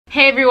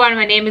Hey everyone,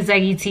 my name is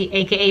Zagiti,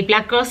 aka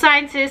Black Girl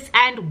Scientist,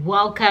 and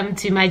welcome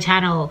to my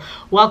channel.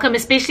 Welcome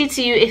especially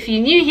to you if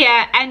you're new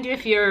here, and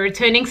if you're a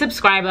returning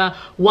subscriber,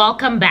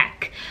 welcome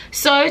back.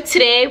 So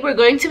today we're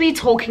going to be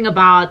talking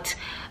about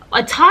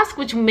a task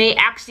which may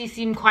actually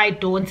seem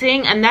quite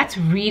daunting, and that's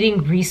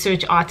reading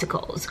research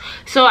articles.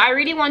 So I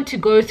really want to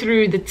go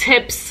through the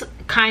tips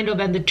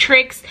and the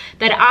tricks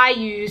that I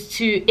use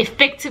to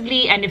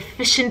effectively and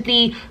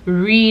efficiently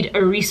read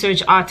a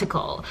research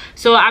article.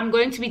 So I'm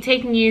going to be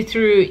taking you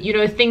through,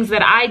 things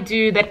that I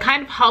do that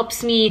kind of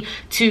helps me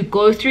to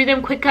go through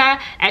them quicker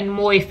and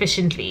more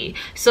efficiently.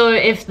 So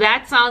if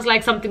that sounds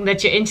like something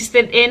that you're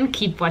interested in,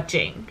 keep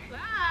watching.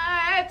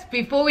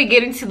 Before we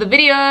get into the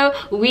video,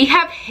 we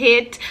have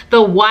hit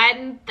the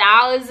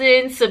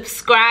 1,000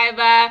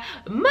 subscriber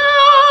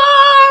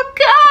mark.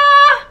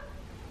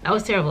 That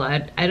was terrible.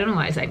 I don't know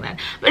why I sang that,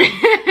 but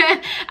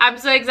I'm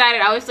so excited.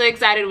 I was so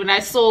excited when I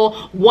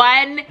saw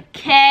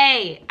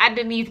 1K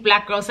underneath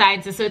Black Girl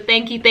Scientist. So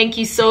thank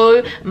you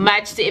so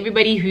much to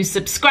everybody who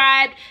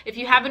subscribed. If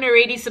you haven't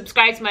already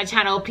subscribed to my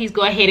channel, please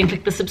go ahead and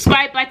click the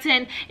subscribe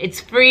button. It's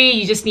free.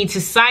 You just need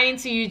to sign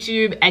into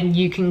YouTube and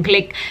you can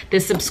click the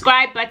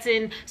subscribe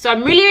button. So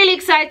I'm really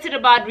excited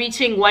about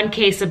reaching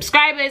 1K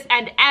subscribers,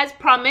 and as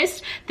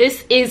promised,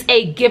 this is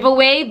a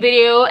giveaway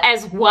video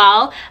as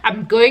well.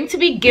 I'm going to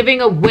be giving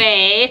away,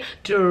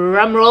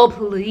 drum roll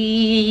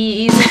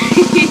please, I'm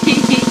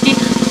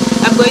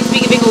going to be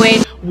giving away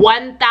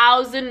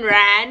 1,000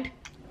 Rand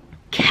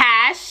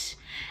cash,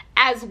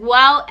 as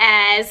well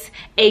as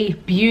a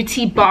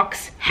beauty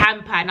box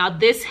hamper. Now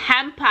this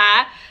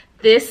hamper,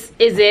 this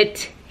is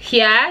it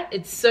here.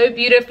 It's so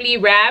beautifully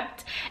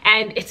wrapped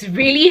and it's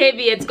really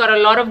heavy. It's got a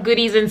lot of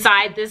goodies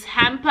inside. This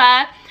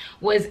hamper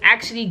was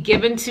actually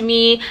given to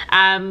me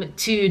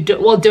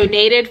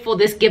donated for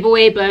this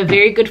giveaway by a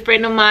very good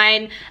friend of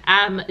mine,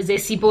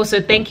 Zesipo.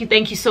 So thank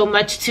you so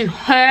much to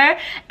her.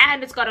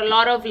 And it's got a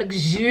lot of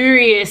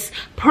luxurious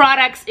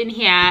products in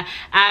here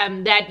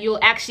that you'll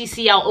actually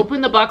see. I'll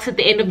open the box at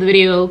the end of the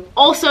video.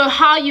 Also,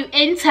 how you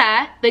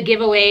enter the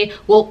giveaway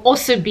will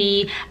also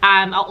be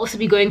I'll also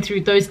be going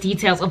through those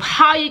details of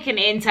how you can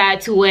enter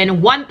to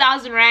win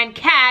 1,000 Rand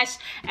cash,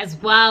 as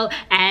well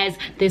as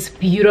this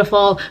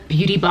beautiful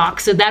beauty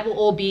box. So that will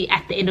all be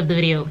at the end of the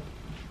video.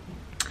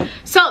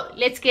 So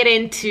let's get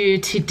into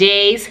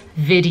today's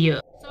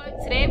video. So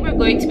today we're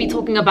going to be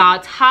talking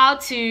about how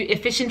to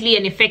efficiently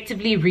and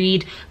effectively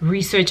read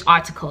research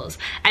articles.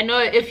 I know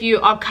if you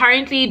are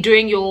currently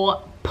doing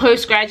your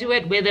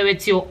postgraduate, whether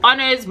it's your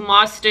honors,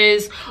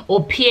 masters,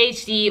 or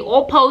PhD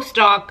or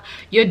postdoc,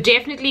 you're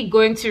definitely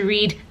going to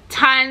read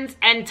tons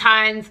and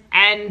tons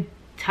and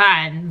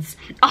tons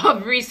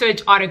of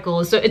research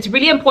articles. So it's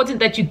really important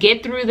that you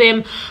get through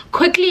them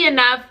quickly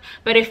enough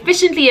but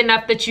efficiently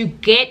enough that you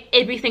get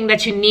everything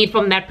that you need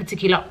from that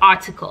particular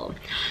article.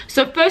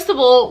 So first of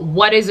all,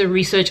 what is a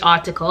research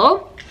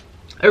article?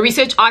 A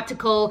research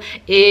article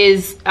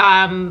is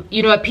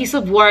a piece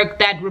of work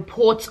that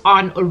reports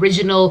on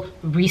original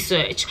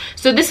research.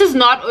 So this is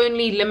not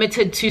only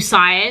limited to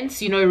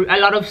science. A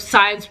lot of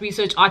science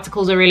research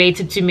articles are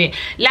related to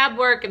lab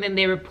work, and then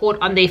they report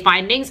on their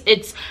findings.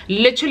 It's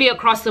literally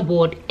across the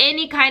board.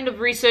 Any kind of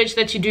research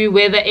that you do,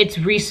 whether it's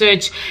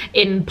research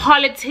in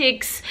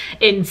politics,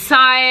 in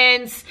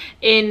science,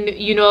 in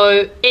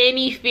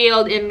any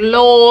field, in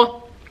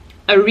law,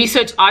 a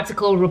research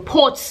article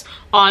reports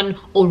on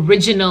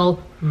original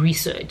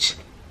research.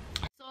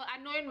 So I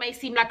know it may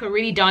seem like a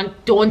really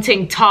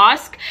daunting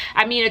task.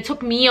 I mean, it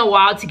took me a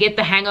while to get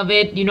the hang of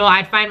it.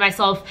 I'd find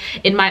myself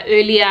in my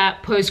earlier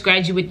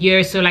postgraduate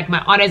years, so like my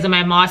honors and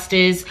my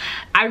masters,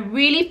 I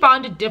really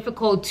found it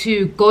difficult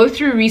to go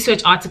through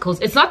research articles.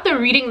 It's not the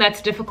reading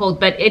that's difficult,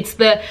 but it's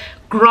the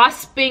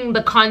grasping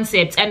the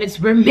concepts, and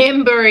it's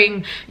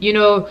remembering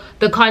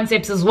the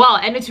concepts as well,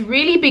 and it's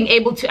really being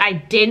able to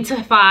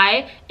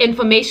identify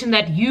information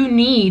that you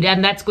need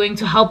and that's going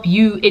to help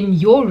you in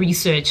your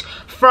research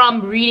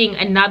from reading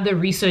another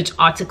research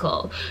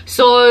article.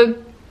 So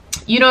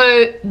you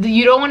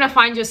don't want to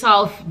find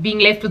yourself being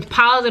left with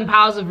piles and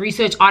piles of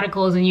research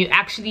articles and you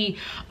actually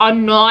are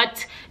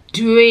not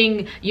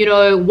doing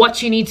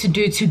what you need to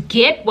do to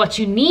get what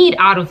you need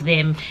out of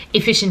them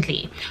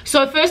efficiently.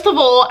 So first of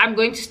all, I'm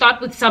going to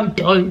start with some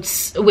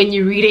don'ts when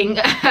you're reading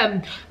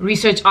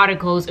research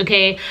articles.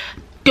 Okay,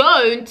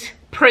 don't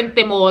print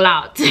them all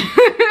out.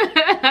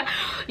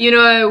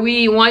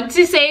 We want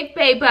to save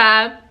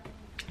paper.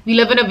 We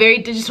live in a very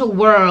digital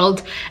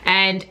world,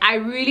 and I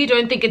really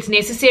don't think it's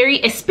necessary,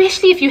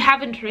 especially if you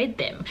haven't read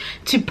them,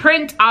 to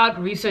print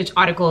out research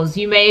articles.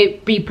 You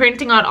may be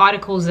printing out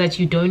articles that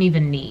you don't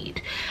even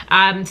need.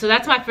 So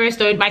that's my first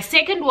don't. My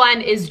second one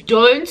is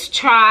don't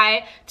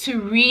try to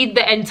read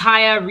the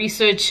entire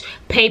research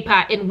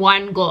paper in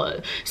one go.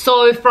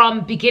 So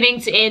from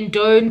beginning to end,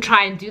 don't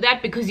try and do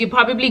that, because you're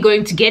probably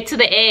going to get to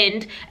the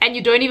end and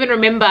you don't even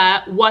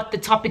remember what the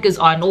topic is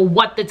on or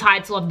what the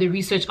title of the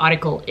research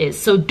article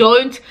is. So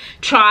don't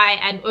try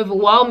and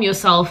overwhelm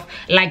yourself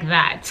like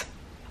that.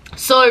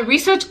 So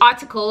research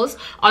articles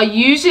are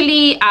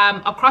usually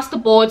across the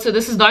board, so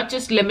this is not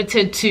just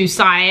limited to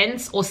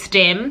science or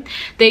STEM.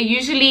 They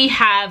usually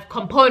have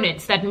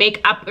components that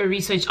make up a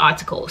research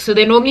article. So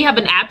they normally have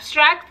an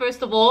abstract,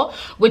 first of all,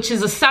 which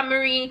is a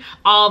summary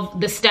of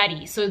the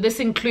study. So this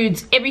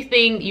includes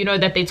everything, you know,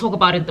 that they talk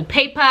about in the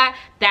paper.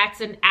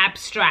 That's an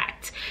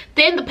abstract.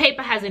 Then the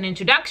paper has an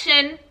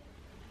introduction.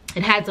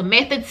 It has a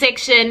method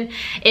section,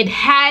 it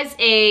has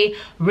a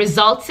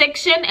result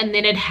section, and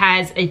then it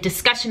has a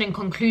discussion and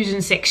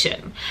conclusion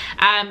section.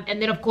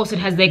 And then of course it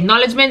has the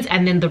acknowledgements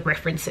and then the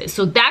references.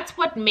 So that's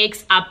what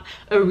makes up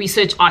a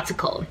research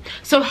article.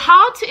 So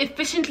how to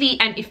efficiently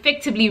and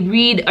effectively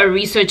read a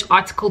research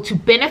article to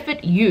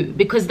benefit you,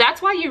 because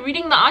that's why you're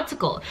reading the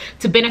article,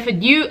 to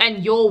benefit you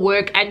and your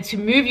work and to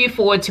move you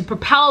forward, to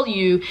propel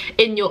you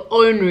in your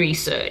own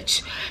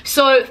research.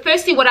 So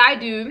firstly, what I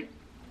do,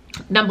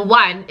 number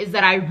one, is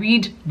that I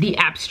read the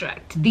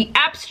abstract. The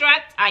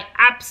abstract, I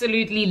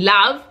absolutely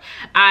love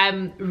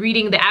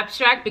reading the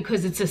abstract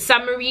because it's a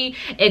summary.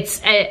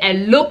 It's a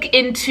look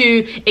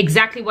into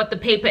exactly what the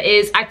paper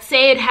is. I'd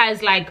say it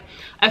has like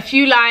a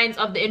few lines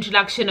of the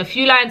introduction, a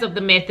few lines of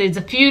the methods,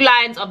 a few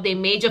lines of their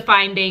major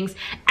findings,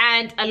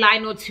 and a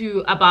line or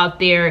two about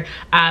their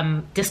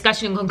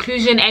discussion and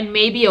conclusion, and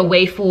maybe a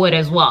way forward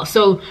as well.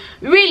 So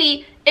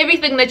really,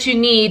 everything that you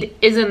need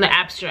is in the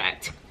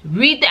abstract.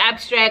 Read the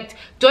abstract.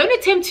 Don't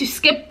attempt to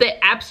skip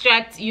the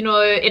abstract, you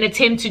know, in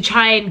attempt to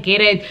try and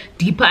get a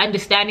deeper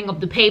understanding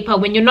of the paper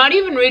when you're not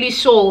even really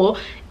sure,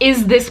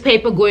 is this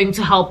paper going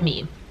to help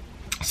me?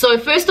 So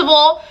first of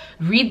all,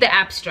 read the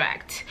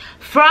abstract.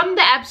 From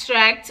the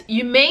abstract,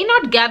 you may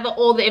not gather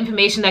all the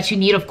information that you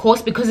need, of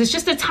course, because it's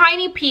just a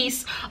tiny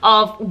piece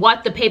of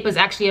what the paper is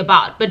actually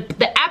about. But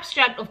the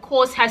abstract, of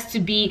course, has to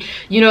be,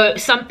 you know,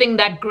 something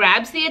that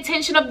grabs the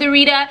attention of the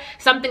reader,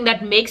 something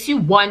that makes you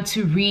want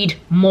to read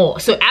more.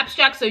 So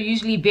abstracts are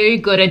usually very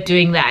good at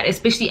doing that,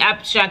 especially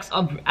abstracts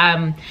of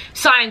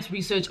science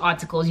research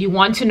articles. You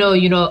want to know,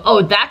 you know,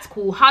 oh, that's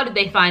cool. How did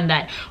they find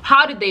that?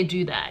 How did they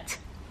do that?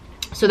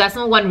 So that's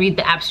number one, read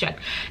the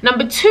abstract.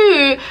 Number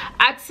two,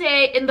 I'd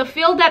say in the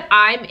field that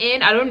I'm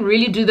in, I don't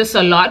really do this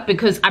a lot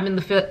because I'm in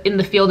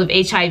the field of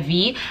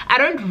HIV. I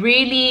don't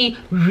really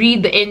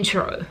read the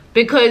intro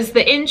because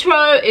the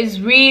intro is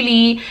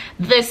really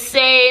the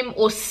same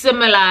or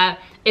similar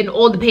in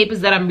all the papers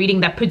that I'm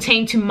reading that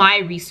pertain to my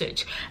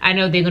research. I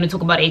know they're going to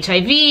talk about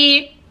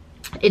HIV.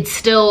 It's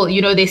still,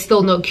 you know, there's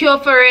still no cure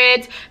for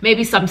it.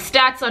 Maybe some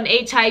stats on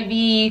HIV,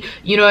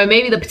 you know,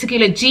 maybe the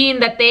particular gene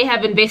that they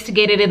have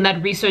investigated in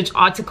that research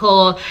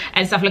article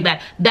and stuff like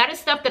that. That is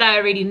stuff that I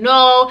already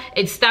know.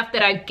 It's stuff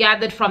that I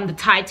gathered from the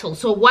title.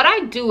 So what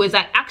I do is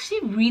I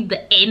actually read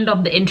the end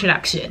of the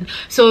introduction.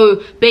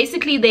 So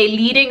basically the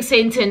leading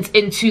sentence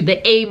into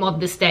the aim of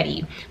the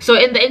study. So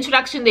in the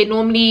introduction, they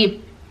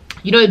normally,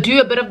 you know, do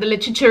a bit of the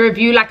literature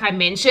review, like I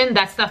mentioned.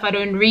 That stuff I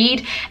don't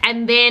read.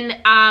 And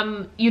then,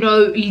 you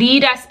know,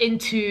 lead us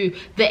into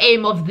the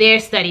aim of their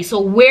study. So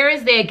where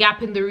is there a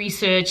gap in the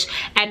research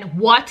and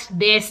what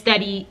their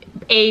study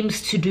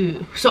aims to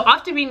do? So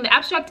after reading the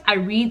abstract, I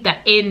read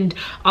the end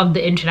of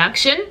the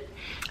introduction.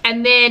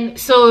 And then,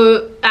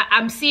 so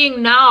I'm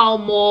seeing now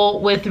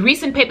more with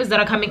recent papers that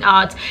are coming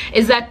out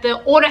is that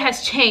the order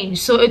has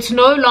changed. So it's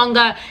no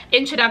longer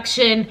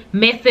introduction,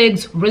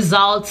 methods,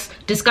 results,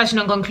 discussion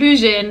and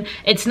conclusion.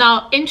 It's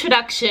now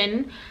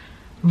introduction,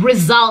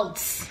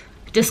 results,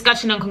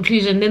 discussion and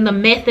conclusion, then the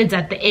methods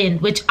at the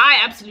end, which I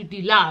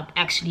absolutely loved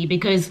actually,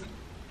 because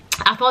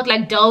I felt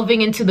like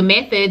delving into the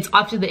methods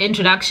after the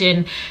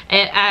introduction,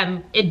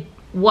 it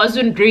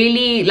wasn't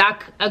really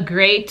like a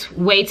great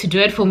way to do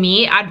it for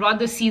me. I'd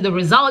rather see the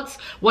results,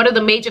 what are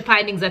the major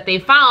findings that they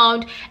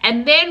found,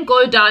 and then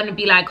go down and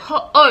be like,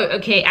 oh,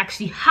 okay,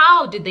 actually,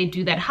 how did they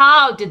do that?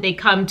 How did they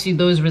come to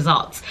those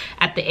results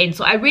at the end?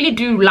 So I really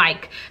do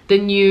like the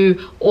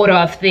new order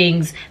of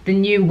things, the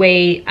new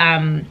way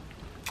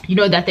you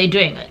know, that they're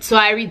doing it. So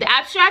I read the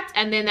abstract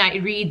and then I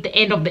read the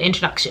end of the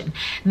introduction.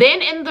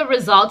 Then in the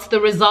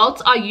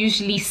results are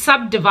usually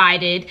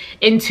subdivided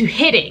into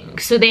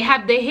headings. So they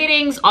have the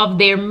headings of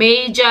their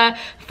major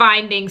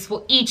findings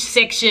for each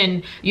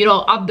section, you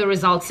know, of the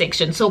results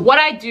section. So what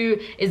I do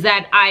is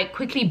that I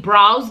quickly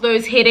browse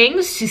those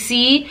headings to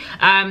see,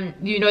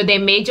 you know,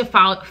 their major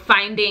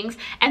findings,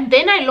 and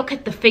then I look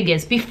at the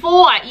figures.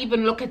 Before I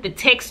even look at the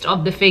text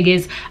of the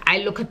figures, I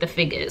look at the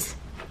figures.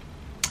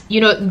 You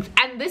know,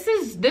 and this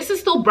is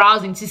still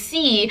browsing to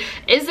see,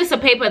 is this a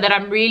paper that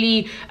I'm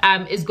really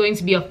is going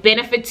to be of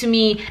benefit to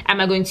me?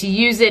 Am I going to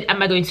use it?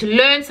 Am I going to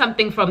learn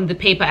something from the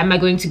paper? Am I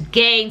going to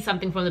gain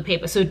something from the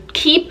paper? So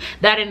keep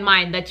that in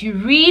mind, that you're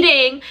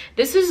reading.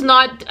 This is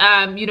not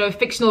you know,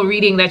 fictional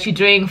reading that you're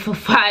doing for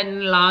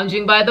fun,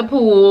 lounging by the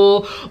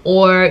pool,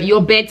 or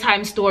your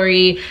bedtime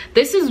story.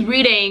 This is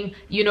reading,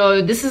 you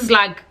know, this is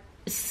like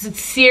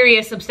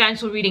serious,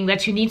 substantial reading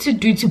that you need to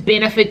do to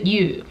benefit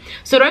you.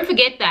 So don't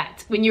forget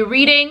that when you're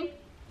reading,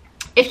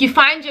 if you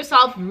find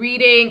yourself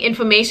reading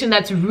information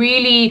that's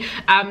really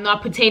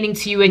not pertaining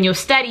to you in your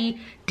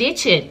study,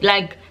 ditch it.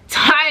 Like,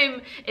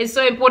 time is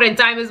so important.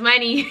 Time is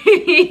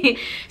money.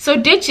 So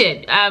ditch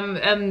it.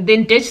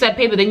 Then ditch that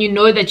paper. Then you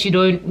know that you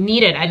don't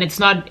need it, and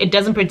it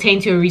doesn't pertain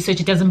to your research.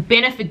 It doesn't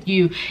benefit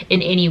you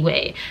in any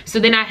way. So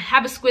then I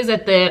have a squiz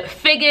at the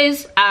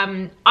figures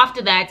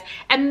after that,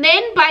 and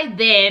then by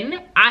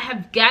then I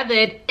have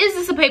gathered, is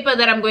this a paper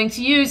that I'm going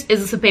to use?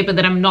 Is this a paper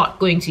that I'm not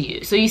going to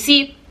use? So you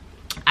see,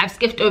 I've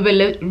skipped over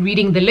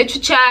reading the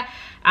literature.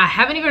 I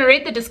haven't even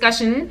read the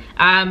discussion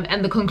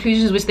and the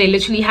conclusions, which they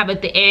literally have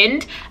at the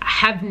end. I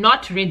have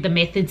not read the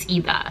methods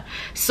either.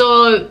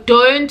 So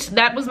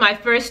that was my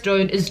first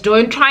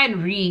don't try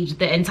and read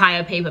the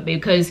entire paper,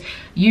 because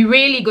you're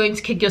really going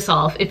to kick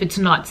yourself if it's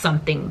not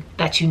something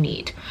that you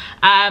need.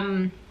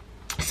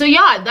 So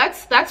yeah,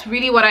 that's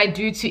really what I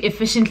do to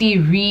efficiently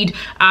read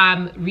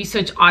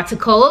research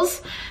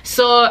articles.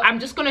 So I'm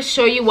just going to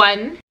show you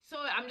one.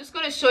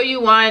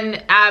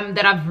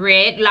 That I've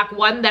read, like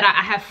one that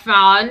I have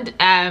found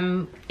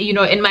you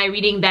know, in my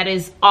reading that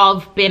is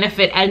of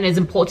benefit and is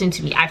important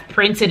to me. I've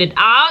printed it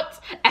out,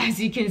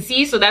 as you can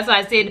see. So that's why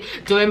I said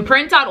don't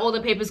print out all the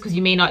papers, because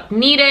you may not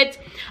need it.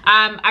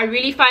 I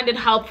really find it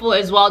helpful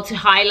as well to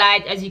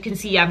highlight. As you can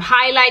see, I've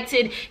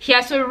highlighted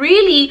here. So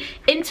really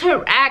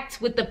interact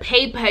with the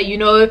paper, you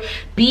know,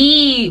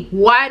 be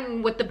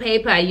one with the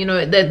paper. You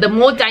know, the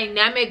more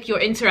dynamic your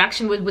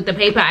interaction with the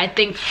paper, I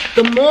think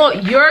the more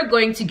you're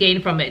going to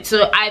gain from it.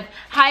 So I've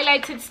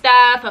highlighted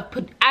stuff, I've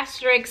put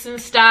asterisks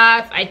and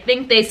stuff. I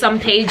think there's some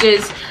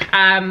pages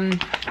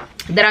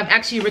that I've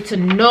actually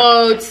written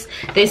notes.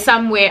 There's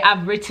some where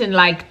I've written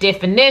like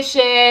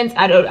definitions.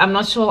 I'm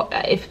not sure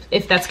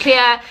if that's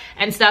clear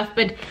and stuff,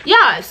 but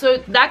yeah, so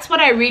that's what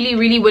I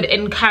really would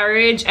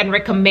encourage and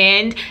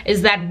recommend,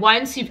 is that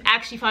once you've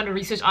actually found a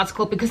research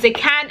article, because they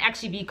can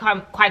actually be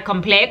quite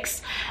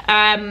complex,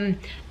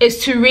 is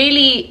to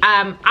really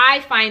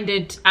I find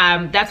it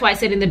that's why I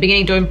said in the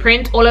beginning, don't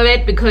print all of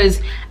it, because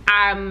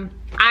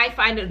I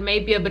find it may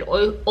be a bit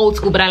old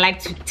school, but I like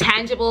to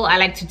tangible. I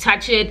like to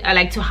touch it. I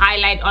like to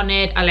highlight on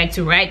it. I like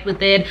to write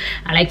with it.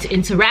 I like to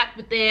interact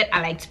with it.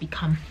 I like to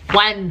become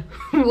one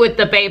with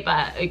the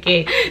paper.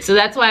 Okay, so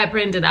that's why I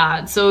print it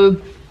out.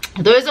 So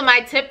those are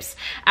my tips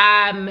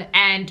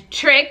and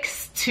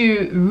tricks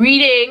to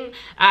reading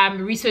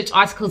research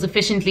articles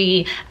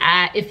efficiently.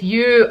 If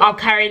you are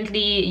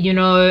currently, you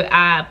know,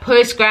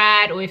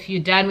 post-grad, or if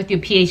you're done with your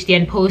PhD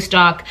and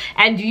postdoc,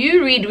 and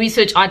you read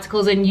research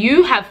articles and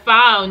you have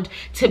found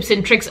tips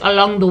and tricks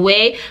along the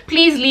way,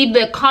 please leave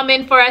the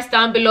comment for us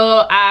down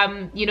below.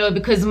 You know,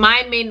 because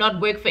mine may not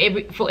work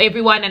for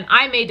everyone, and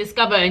I may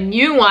discover a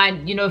new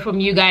one, you know, from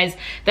you guys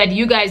that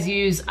you guys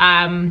use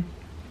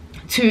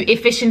to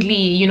efficiently,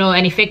 you know,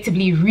 and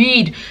effectively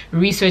read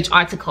research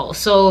articles.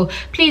 So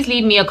please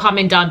leave me a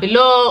comment down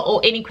below,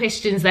 or any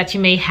questions that you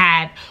may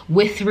have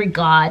with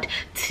regard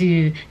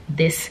to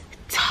this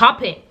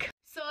topic.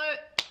 So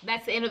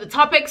that's the end of the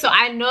topic. So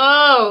I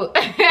know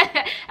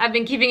I've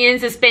been keeping you in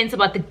suspense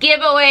about the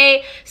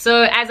giveaway.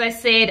 So as I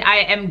said, I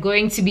am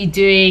going to be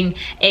doing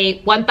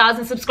a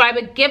 1,000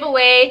 subscriber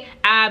giveaway,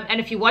 and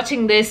if you're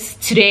watching this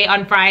today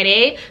on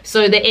Friday,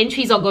 so the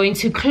entries are going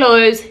to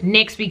close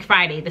next week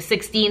Friday, the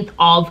 16th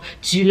of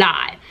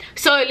July.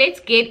 So let's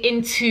get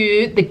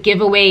into the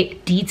giveaway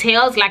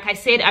details. Like I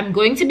said, I'm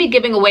going to be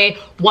giving away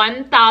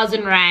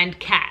 1,000 Rand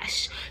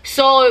cash.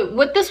 So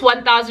with this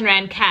 1,000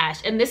 Rand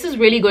cash, and this is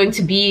really going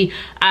to be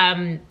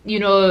you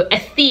know, a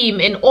theme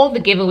in all the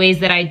giveaways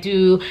that I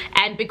do,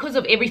 and because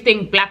of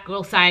everything Black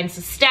Girl Science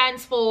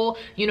stands for,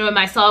 you know,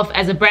 myself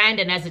as a brand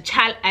and as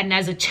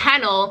a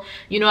channel,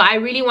 you know, I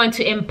really want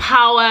to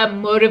empower,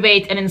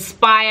 motivate, and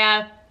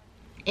inspire,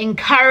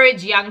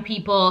 encourage young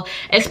people,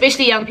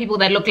 especially young people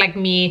that look like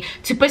me,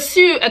 to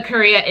pursue a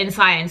career in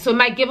science. So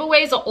my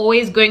giveaways are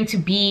always going to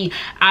be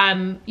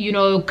you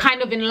know,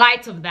 kind of in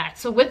light of that.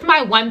 So with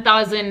my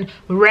 1,000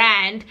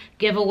 Rand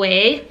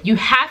giveaway, you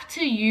have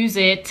to use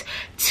it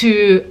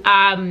to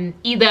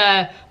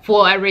either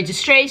for a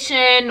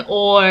registration,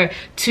 or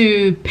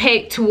to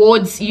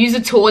use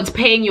it towards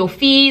paying your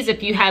fees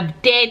if you have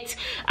debt,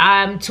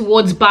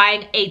 towards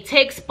buying a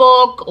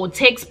textbook or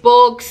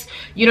textbooks.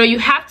 You know, you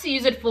have to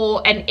use it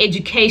for an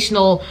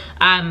educational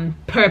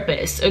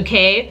purpose.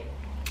 Okay,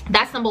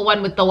 that's number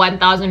one with the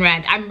 1,000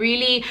 Rand. I'm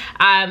really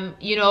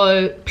you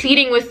know,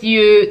 pleading with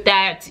you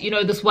that, you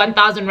know, this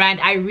 1,000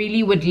 Rand, I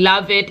really would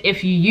love it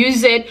if you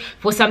use it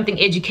for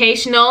something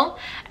educational.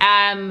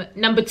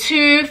 Number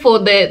two, for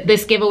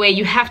this giveaway,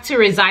 you have to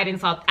reside in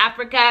South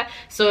Africa.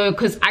 So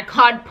because I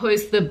can't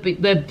post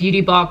the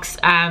beauty box,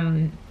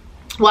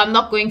 well, I'm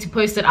not going to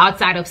post it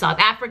outside of South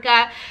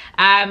Africa.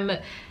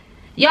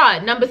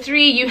 Yeah, number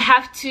three, you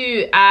have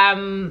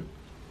to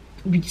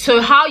so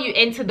how you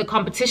enter the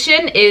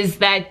competition is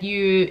that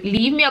you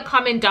leave me a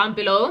comment down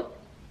below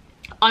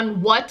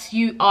on what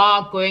you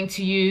are going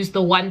to use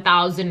the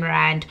 1,000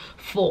 Rand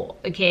for.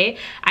 Okay,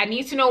 I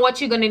need to know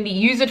what you're going to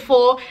use it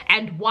for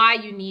and why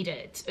you need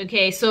it.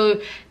 Okay, so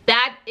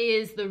that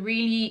is the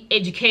really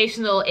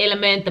educational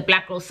element, the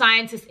Black Girl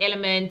Scientist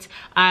element,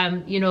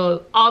 you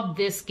know, of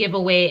this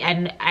giveaway.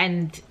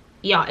 And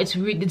yeah, it's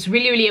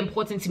really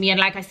important to me. And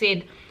like I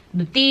said,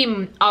 the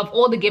theme of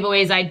all the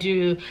giveaways I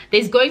do,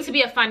 there's going to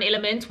be a fun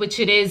element, which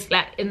it is,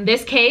 like in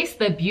this case,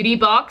 the beauty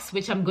box,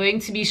 which I'm going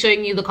to be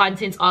showing you the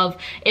contents of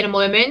in a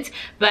moment.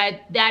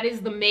 But that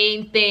is the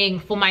main thing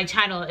for my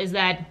channel, is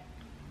that,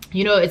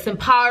 you know, it's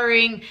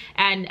empowering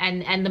and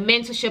the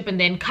mentorship and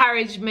the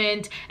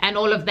encouragement and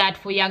all of that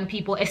for young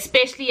people,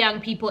 especially young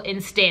people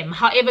in STEM.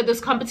 However, this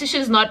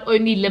competition is not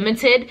only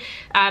limited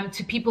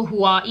to people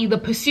who are either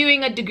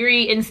pursuing a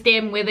degree in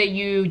STEM, whether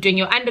you doing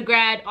your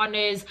undergrad,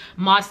 honors,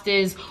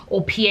 masters,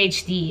 or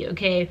PhD.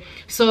 Okay,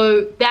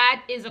 so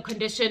that is a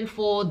condition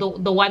for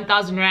the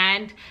 1,000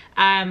 Rand.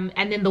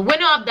 And then the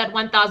winner of that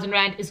 1,000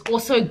 Rand is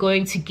also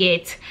going to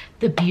get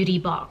the beauty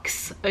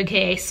box.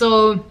 Okay,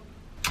 so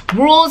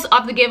rules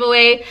of the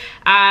giveaway: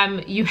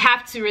 you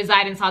have to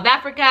reside in South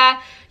Africa,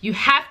 you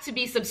have to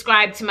be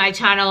subscribed to my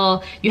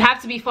channel, you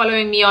have to be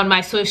following me on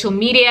my social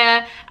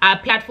media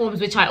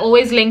platforms, which I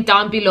always link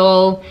down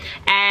below.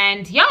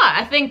 And yeah,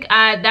 I think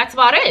that's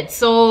about it.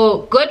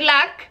 So good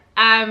luck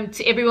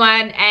to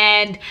everyone,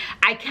 and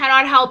I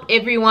cannot help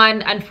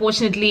everyone,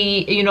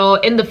 unfortunately. You know,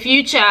 in the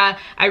future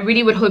I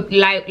really would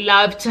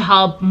love to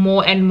help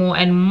more and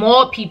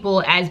more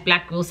people as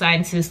Black Girl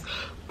Scientist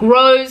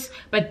grows.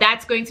 But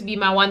that's going to be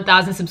my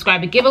 1,000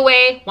 subscriber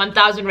giveaway,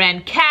 1,000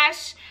 Rand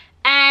cash,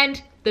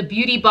 and the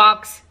beauty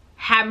box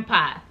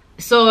hamper.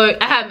 So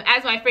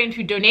as my friend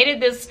who donated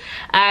this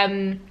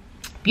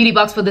beauty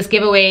box for this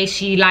giveaway,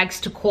 she likes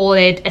to call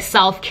it a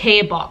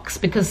self-care box,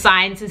 because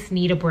scientists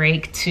need a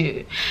break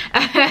too.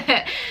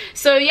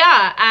 So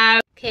yeah,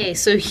 okay,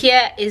 so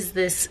here is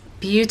this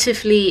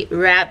beautifully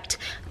wrapped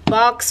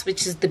box,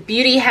 which is the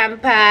beauty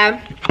hamper.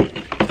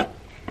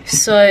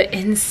 So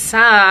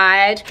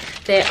inside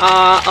there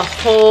are a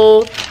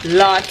whole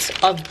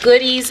lot of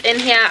goodies in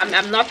here.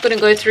 I'm not going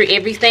to go through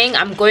everything.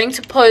 I'm going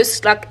to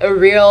post like a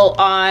reel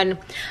on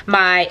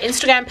my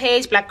Instagram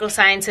page, Black Girl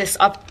Scientist,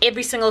 of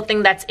every single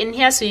thing that's in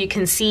here, so you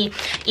can see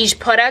each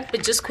product.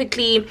 But just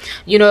quickly,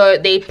 you know,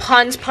 they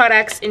Pond's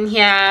products in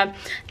here.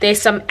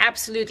 There's some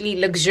absolutely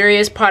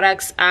luxurious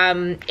products,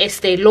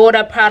 Estee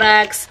Lauder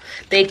products,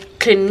 they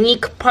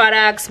Clinique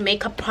products,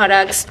 makeup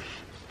products.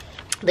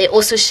 They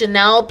also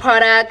Chanel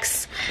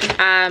products.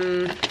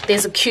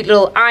 There's a cute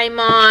little eye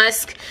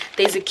mask.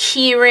 There's a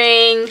key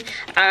ring.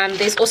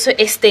 There's also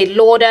Estee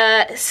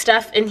Lauder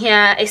stuff in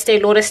here. Estee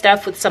Lauder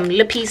stuff with some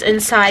lippies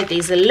inside.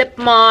 There's a lip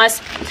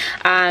mask.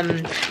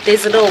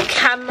 There's a little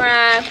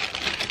camera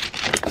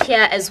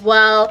here as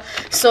well.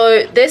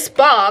 So this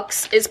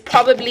box is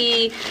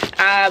probably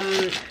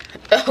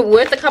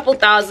worth a couple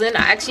thousand.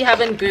 I actually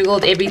haven't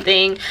googled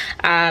everything,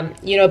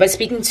 you know, but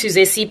speaking to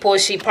Zesipo,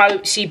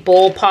 she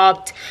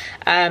ballparked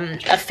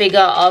a figure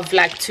of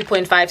like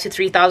 2.5 to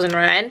 3,000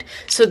 Rand.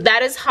 So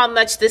that is how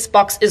much this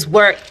box is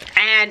worth.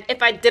 And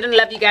if I didn't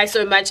love you guys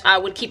so much, I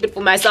would keep it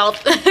for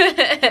myself.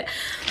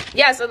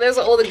 Yeah, so those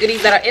are all the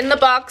goodies that are in the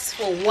box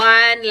for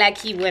one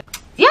lucky winner.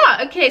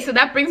 Yeah, okay, so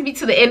that brings me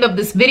to the end of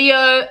this video.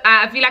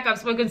 I feel like I've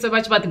spoken so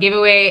much about the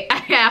giveaway.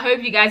 I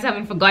hope you guys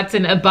haven't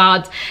forgotten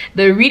about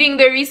reading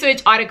the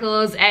research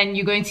articles, and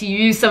you're going to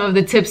use some of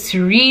the tips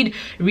to read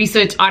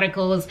research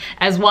articles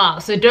as well.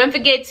 So don't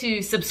forget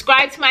to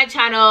subscribe to my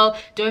channel.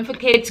 Don't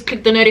forget to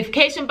click the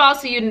notification bell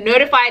so you're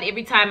notified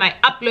every time I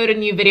upload a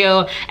new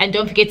video. And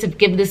don't forget to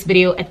give this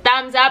video a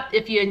thumbs up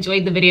if you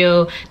enjoyed the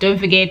video. Don't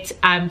forget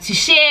to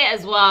share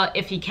as well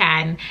if you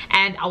can.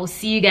 And I will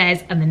see you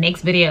guys in the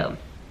next video.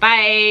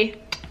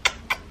 Bye.